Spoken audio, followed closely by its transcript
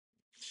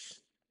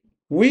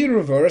We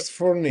reversed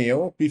for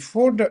NIO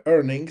before the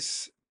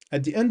earnings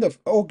at the end of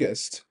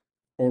August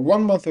or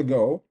 1 month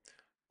ago,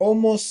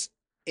 almost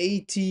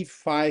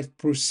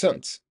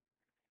 85%.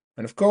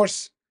 And of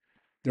course,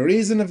 the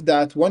reason of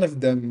that, one of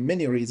the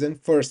many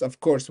reasons, first, of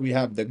course, we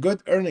have the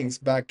good earnings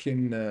back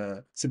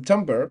in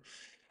September.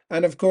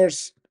 And of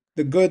course,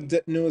 the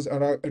good news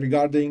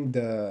regarding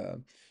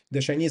the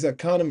Chinese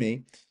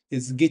economy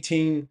is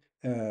getting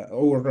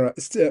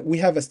we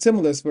have a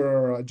stimulus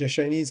for the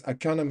Chinese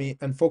economy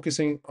and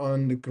focusing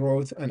on the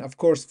growth and of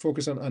course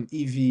focusing on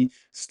EV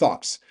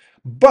stocks.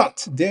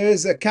 But there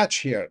is a catch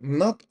here.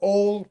 Not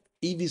all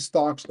EV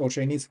stocks or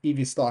Chinese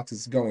EV stocks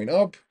is going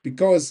up,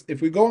 because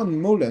if we go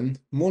on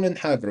muln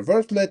have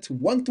reversed it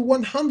 1 to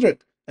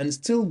 100 and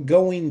still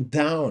going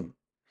down.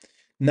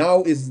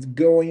 Now is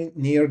going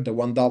near the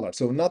 $1.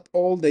 So not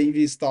all the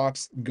EV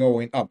stocks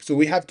going up. So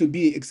we have to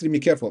be extremely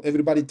careful.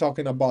 Everybody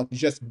talking about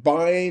just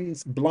buying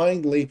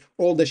blindly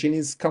all the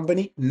Chinese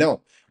company.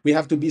 No, we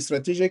have to be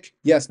strategic.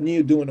 Yes,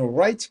 NIO doing all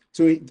right.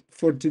 So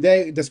for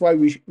today, that's why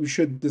we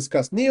should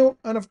discuss NIO.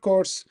 And of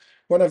course,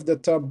 one of the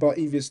top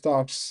EV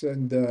stocks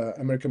in the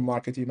American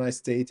market, United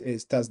States,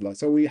 is Tesla.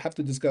 So we have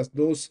to discuss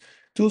those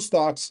two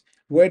stocks,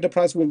 where the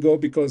price will go,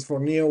 because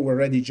for NIO, we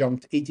already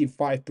jumped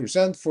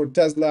 85%. For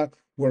Tesla,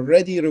 we're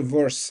already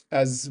reverse,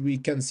 as we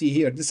can see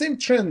here. The same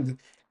trend,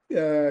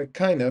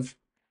 kind of,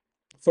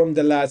 from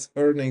the last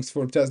earnings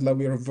for Tesla,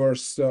 we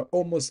reversed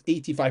almost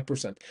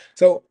 85%.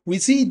 So we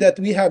see that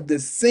we have the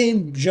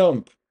same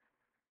jump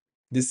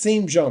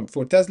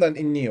for Tesla and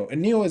in NIO.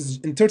 In NIO is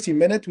in 30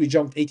 minutes, we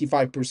jumped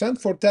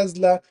 85%. For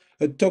Tesla,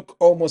 it took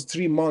almost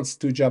 3 months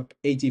to jump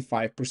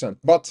 85%.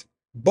 But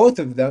both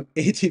of them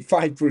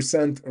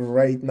 85%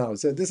 right now.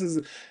 So this is,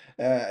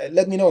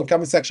 let me know in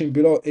comment section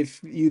below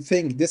if you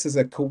think this is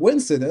a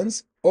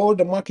coincidence or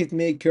the market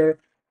maker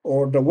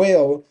or the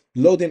whale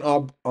loading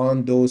up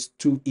on those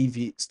two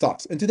EV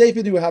stocks. In today's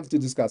video, we have to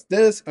discuss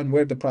this and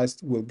where the price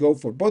will go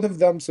for both of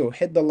them. So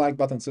hit the like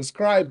button,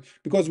 subscribe,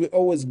 because we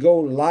always go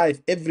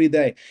live every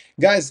day.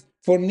 Guys,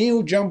 for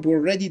NIO jump, we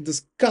already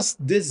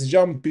discussed this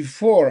jump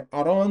before,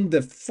 around the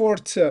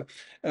 4th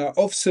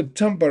of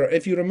September.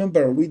 If you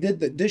remember, we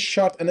did this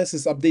chart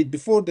analysis update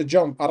before the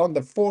jump around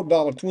the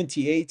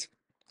 $4.28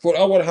 for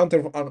our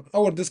hunter on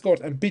our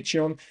Discord and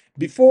Patreon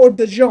before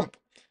the jump,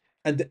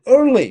 and in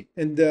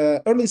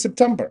the early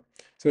September.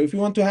 So if you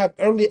want to have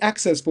early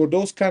access for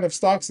those kind of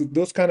stocks,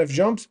 those kind of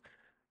jumps,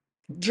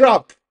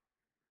 drop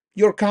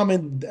your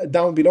comment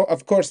down below.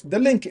 Of course, the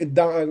link is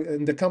down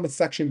in the comment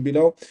section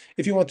below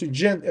if you want to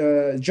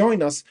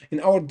join us in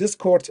our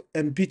Discord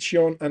and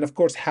Patreon, and of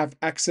course have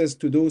access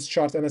to those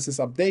chart analysis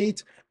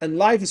update and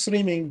live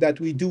streaming that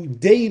we do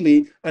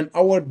daily on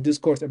our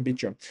Discord and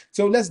Patreon.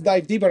 So let's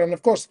dive deeper, and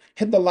of course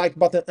hit the like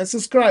button and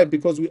subscribe,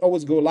 because we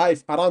always go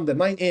live around the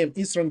 9 a.m.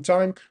 Eastern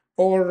time,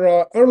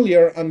 or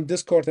earlier on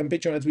Discord and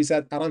Patreon, as we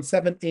said, around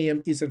 7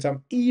 a.m. Eastern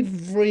time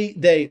every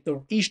day,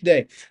 or each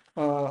day.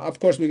 Of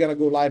course, we're gonna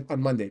go live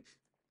on Monday.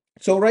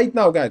 So right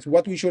now, guys,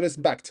 what we should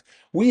expect,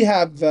 we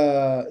have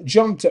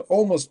jumped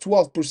almost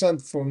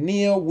 12% for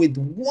NIO with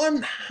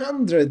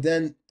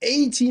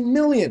 180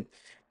 million.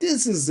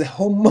 This is a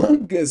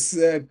humongous,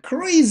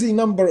 crazy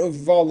number of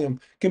volume.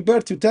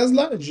 Compared to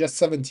Tesla, just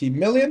 70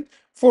 million.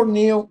 For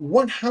NIO,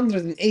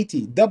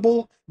 180,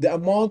 double the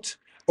amount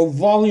of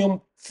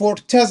volume for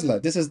Tesla.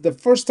 This is the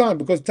first time,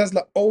 because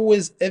Tesla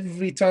always,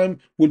 every time,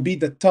 will be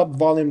the top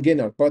volume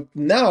gainer. But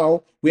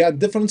now we have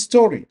different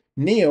story.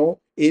 NIO,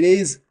 it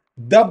is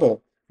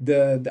double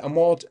the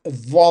amount of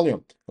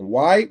volume.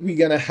 Why? We're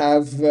gonna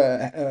have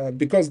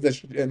because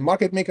the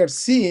market maker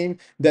seeing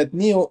that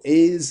NIO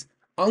is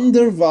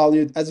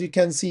undervalued, as you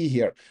can see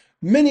here.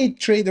 Many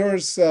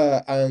traders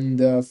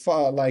and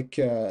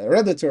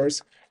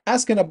redditors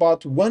asking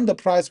about when the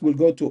price will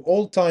go to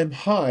all-time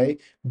high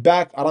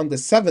back around the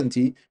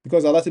 70,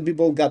 because a lot of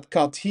people got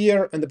caught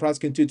here and the price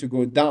continued to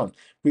go down.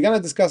 We're going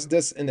to discuss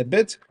this in a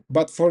bit,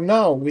 but for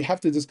now we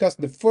have to discuss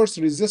the first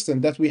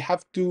resistance that we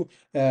have to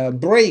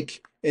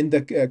break in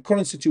the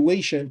current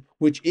situation,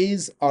 which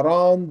is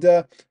around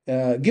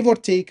give or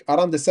take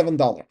around the $7.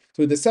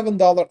 So the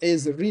 $7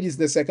 is really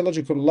the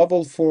psychological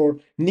level for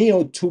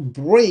NIO to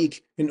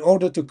break in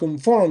order to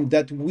confirm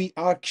that we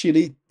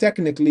actually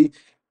technically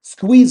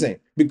squeezing,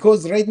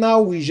 because right now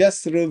we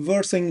just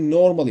reversing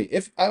normally.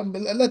 If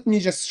let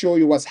me just show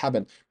you what's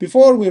happened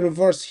before we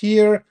reverse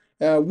here,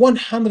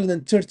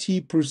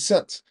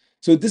 130%.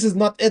 So this is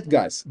not it,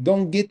 guys.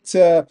 Don't get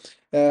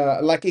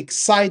like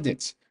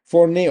excited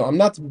for NIO. I'm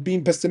not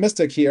being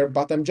pessimistic here,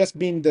 but I'm just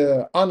being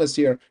honest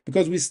here,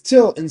 because we're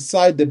still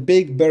inside the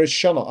big bearish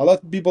channel. A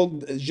lot of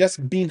people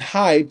just being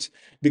hyped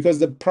because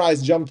the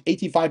price jumped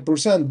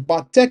 85%,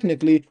 but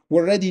technically we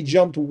already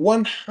jumped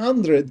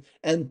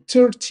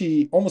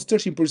 130, almost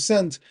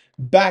 30%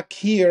 back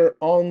here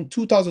on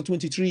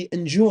 2023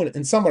 in June,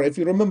 in summer, if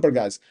you remember,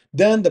 guys.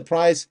 Then the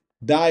price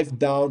dive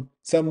down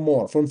some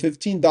more from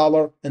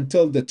 $15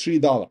 until the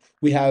 $3.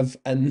 We have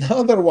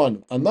another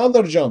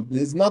jump.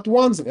 It's not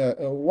once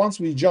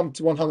we jumped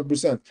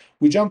 100%.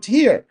 We jumped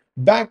here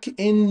back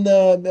in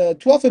the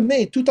 12th of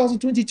May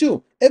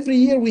 2022. Every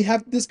year we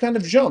have this kind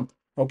of jump.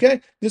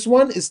 Okay, this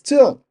one is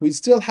still, we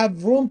still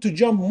have room to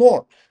jump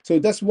more. So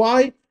that's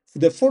why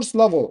the first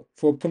level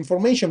for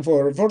confirmation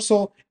for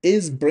reversal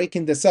is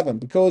breaking the 7,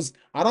 because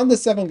around the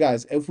 7,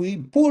 guys, if we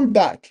pull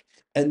back,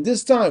 and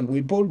this time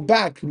we pull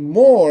back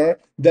more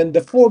than the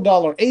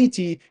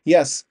 $4.80,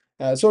 yes,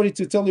 sorry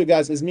to tell you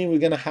guys, it means we're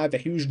gonna have a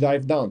huge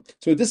dive down.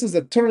 So this is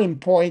a turning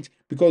point,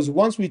 because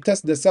once we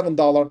test the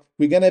 $7,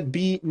 we're gonna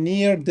be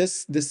near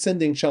this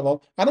descending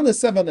channel. Around the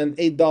 $7 and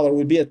 $8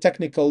 will be a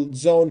technical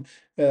zone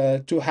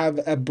to have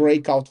a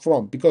breakout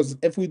from, because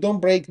if we don't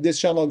break this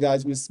channel,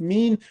 guys, which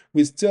mean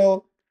we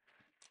still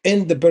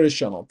in the bearish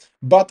channel.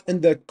 But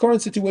in the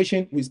current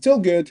situation, we're still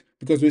good,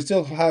 because we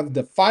still have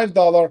the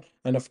 $5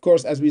 and of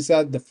course, as we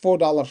said, the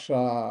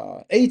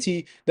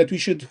 $4.80 that we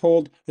should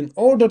hold in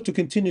order to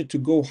continue to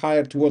go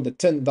higher toward the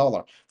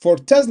 $10. For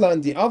Tesla,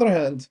 on the other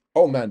hand,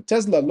 oh man,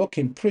 Tesla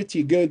looking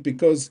pretty good,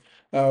 because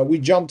we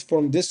jumped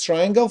from this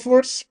triangle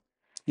first.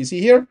 You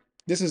see here,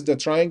 this is the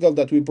triangle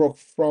that we broke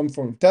from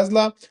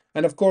Tesla.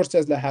 And of course,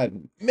 Tesla had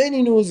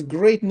many news,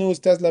 great news.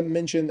 Tesla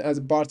mentioned as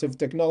part of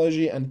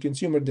technology and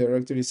consumer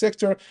directory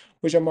sector,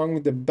 which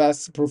among the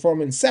best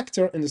performing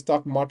sector in the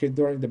stock market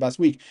during the past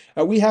week.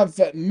 We have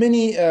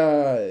many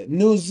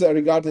news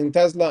regarding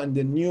Tesla and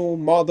the new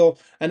model,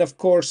 and of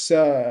course,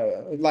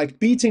 like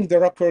beating the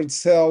record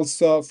sales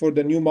for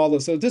the new model.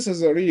 So this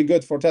is really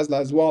good for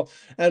Tesla as well.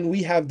 And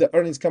we have the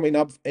earnings coming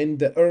up in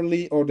the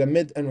early or the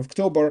mid in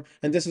October,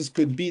 and this is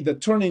could be the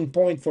turning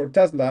point for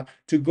Tesla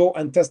to go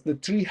and test the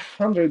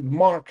 300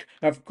 mark.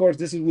 Of course,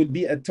 this would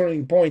be a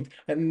turning point,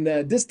 and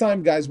this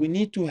time, guys, we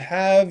need to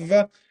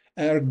have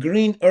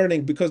green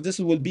earning, because this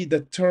will be the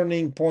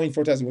turning point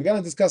for Tesla. We're going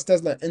to discuss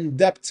Tesla in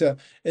depth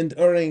in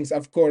earnings,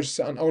 of course,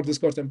 on our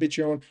Discord and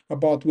Patreon,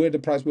 about where the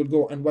price will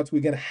go and what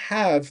we're going to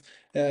have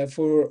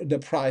for the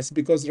price,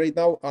 because right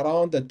now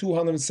around the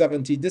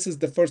 270, this is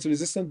the first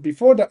resistance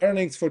before the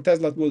earnings for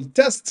Tesla will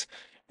test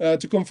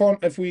to confirm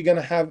if we're going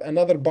to have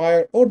another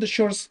buyer, or the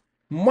shorts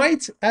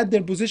might add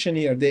their position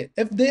here.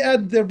 If they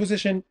add their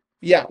position,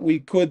 yeah, we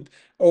could,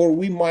 or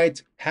we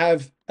might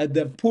have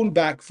the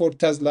pullback for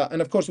Tesla.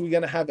 And of course, we're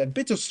going to have a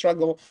bit of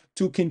struggle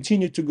to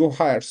continue to go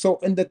higher. So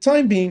in the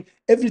time being,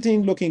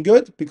 everything looking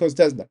good, because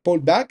Tesla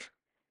pulled back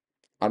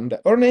on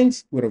the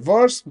earnings, we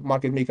reverse,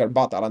 market maker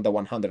bought around the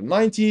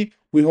 190,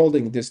 we're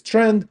holding this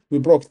trend, we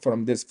broke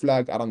from this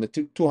flag around the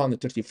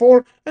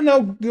 234, and now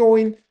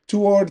going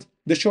toward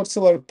the short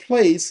seller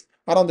place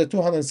around the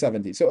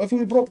 270. So if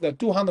we broke the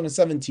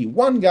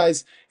 271,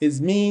 guys,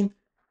 is mean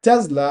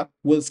Tesla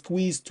will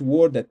squeeze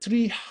toward the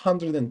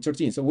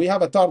 313. So we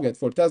have a target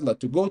for Tesla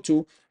to go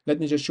to. Let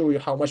me just show you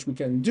how much we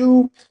can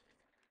do.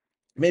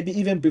 Maybe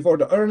even before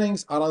the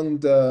earnings,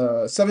 around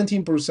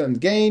 17%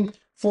 gain.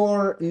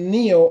 For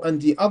NIO, on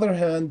the other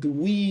hand,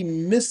 we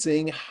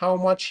missing how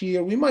much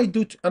here? We might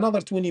do another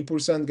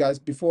 20%, guys,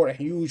 before a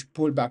huge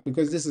pullback,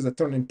 because this is a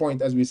turning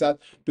point, as we said,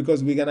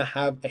 because we're gonna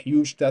have a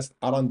huge test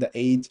around the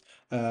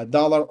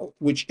 $8,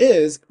 which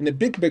is, in the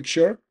big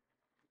picture,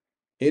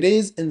 it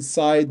is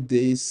inside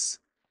this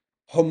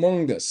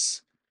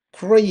humongous,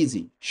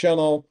 crazy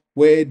channel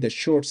where the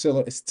short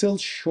seller is still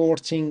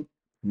shorting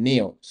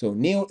NIO. So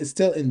NIO is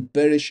still in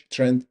bearish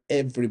trend.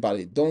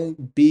 Everybody,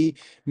 don't be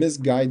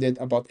misguided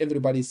about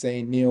everybody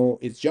saying NIO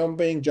is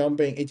jumping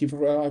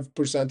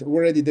 85%. We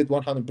already did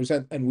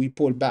 100% and we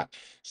pulled back.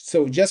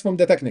 So just from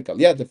the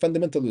technical, yeah, the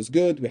fundamental is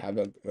good. We have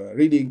a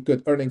really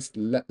good earnings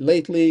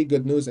lately,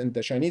 good news in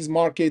the Chinese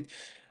market.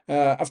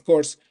 Of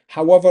course,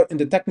 however, in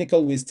the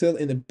technical, we're still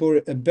in a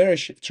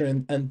bearish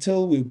trend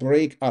until we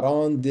break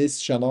around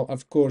this channel,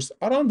 of course,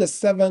 around the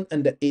 $7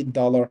 and the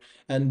 $8.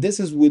 And this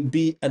is will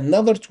be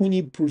another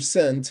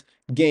 20%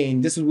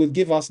 gain. This will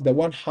give us the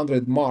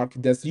 100 mark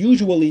that's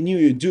usually new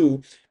you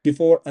do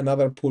before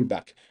another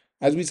pullback.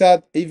 As we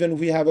said, even if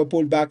we have a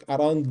pullback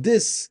around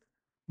this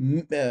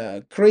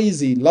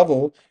crazy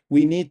level,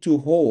 we need to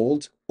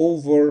hold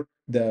over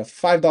the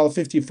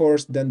 $5.50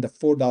 first, then the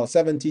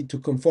 $4.70 to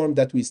confirm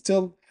that we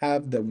still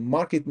have the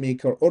market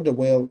maker or the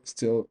whale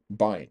still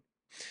buying.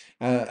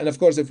 And of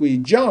course, if we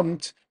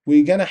jumped,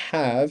 we're gonna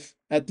have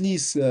at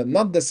least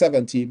not the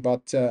 70,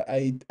 but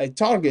I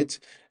target,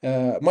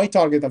 my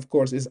target, of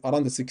course, is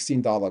around the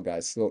 $16,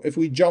 guys. So if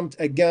we jumped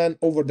again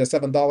over the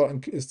 $7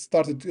 and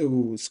started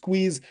to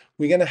squeeze,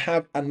 we're gonna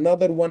have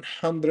another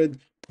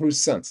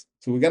 100%.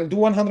 So we're gonna do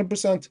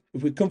 100%.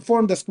 If we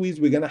confirm the squeeze,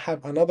 we're gonna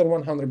have another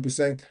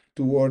 100%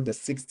 toward the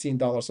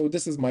 $16. So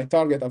this is my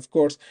target, of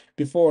course,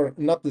 before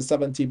not the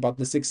 70, but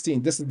the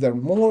 16. This is the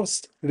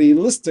most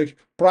realistic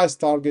price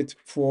target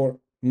for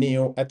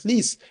NIO. At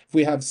least if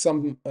we have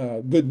some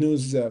good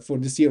news for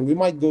this year, we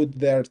might go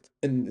there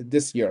in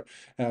this year.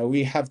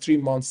 We have 3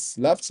 months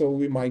left, so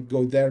we might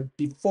go there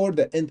before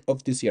the end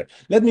of this year.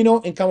 Let me know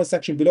in comment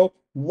section below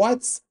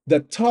what's the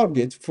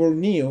target for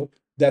NIO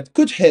that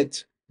could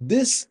hit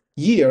this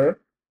year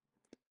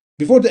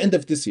before the end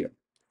of this year.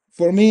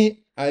 For me,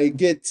 I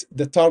get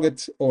the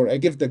target, or I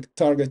give the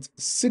target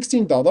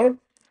 $16,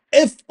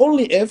 if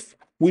only if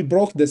we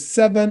broke the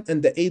 $7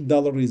 and the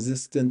 $8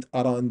 resistance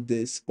around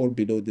this or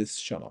below this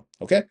channel.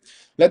 Okay,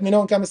 let me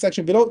know in comment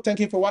section below. Thank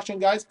you for watching,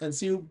 guys, and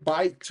see you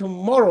by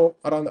tomorrow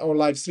around our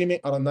live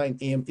streaming around 9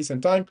 a.m. Eastern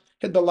time.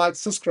 Hit the like,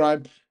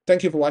 subscribe.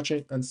 Thank you for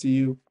watching, and see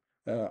you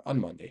on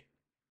Monday.